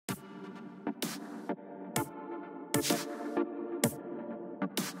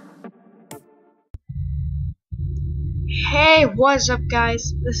Hey, what's up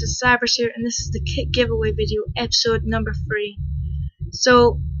guys? This is Cybers here, and this is the kit giveaway video, episode number 3.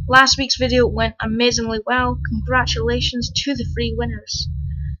 So, last week's video went amazingly well. Congratulations to the 3 winners.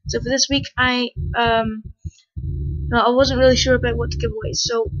 So for this week, I wasn't really sure about what to give away.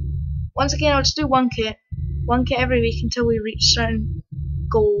 So, once again, I'll just do one kit every week until we reach certain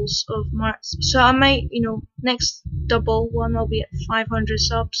goals of marks. So I might, next double one I'll be at 500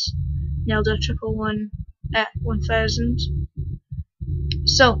 subs. And I'll do a triple one at 1000.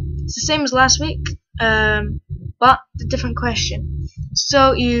 So it's the same as last week, but the different question.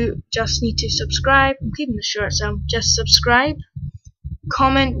 So you just need to subscribe. I'm keeping this short, so just subscribe,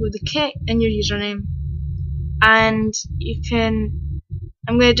 comment with the kit and your username, and you can.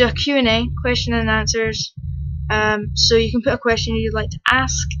 I'm going to do a Q&A, question and answers. So you can put a question you'd like to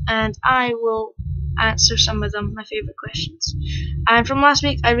ask, and I will answer some of them, my favourite questions. And from last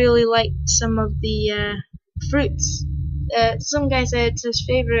week, I really liked some of the fruits. Some guy said his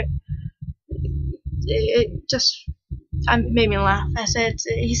favourite. It just made me laugh. He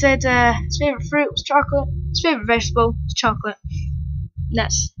said his favourite fruit was chocolate. His favourite vegetable was chocolate.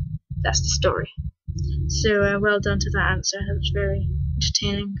 That's the story. So well done to that answer. That was very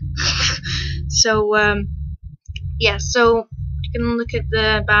entertaining. So yeah, so you can look at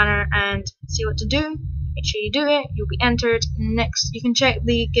the banner and see what to do. Make sure you do it. You'll be entered. Next, you can check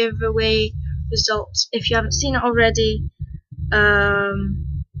the giveaway results if you haven't seen it already.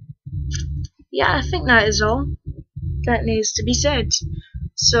 Yeah, I think that is all that needs to be said.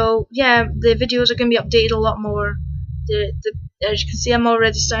 So yeah, the videos are going to be updated a lot more. As you can see, I'm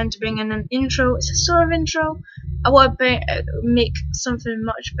already starting to bring in an intro. It's a sort of intro. I want to make something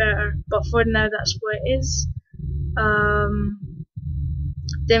much better, but for now that's what it is.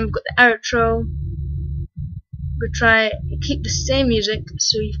 Then we've got the outro. We try to keep the same music,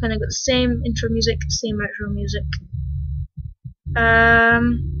 so you've kind of got the same intro music, same outro music.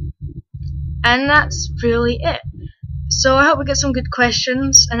 And that's really it. So I hope we get some good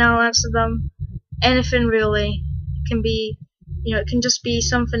questions, and I'll answer them. Anything really. It can be, it can just be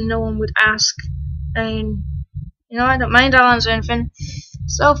something no one would ask. And I don't mind. I'll answer anything.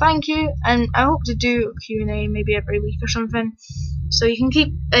 So thank you, and I hope to do a Q&A maybe every week or something. So you can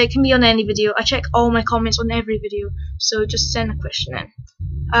keep it can be on any video. I check all my comments on every video, so just send a question in.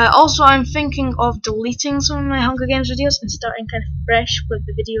 Also, I'm thinking of deleting some of my Hunger Games videos and starting kind of fresh with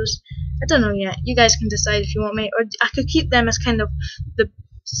the videos. I don't know yet. You guys can decide if you want me, or I could keep them as kind of the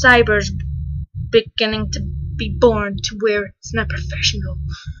Cybers beginning to be born to where it's now professional.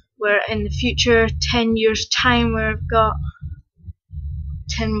 Where in the future, 10 years time, where I've got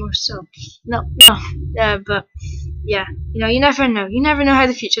 10 more subs. No, but yeah, you never know. You never know how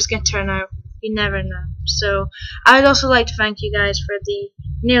the future's going to turn out. You never know. So I would also like to thank you guys for the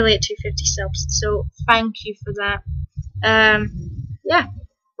nearly at 250 subs. So thank you for that. Yeah.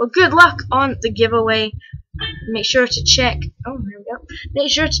 Well, good luck on the giveaway. Make sure to check. Oh, there we go. Make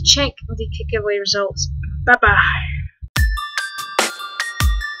sure to check the giveaway results. Bye bye.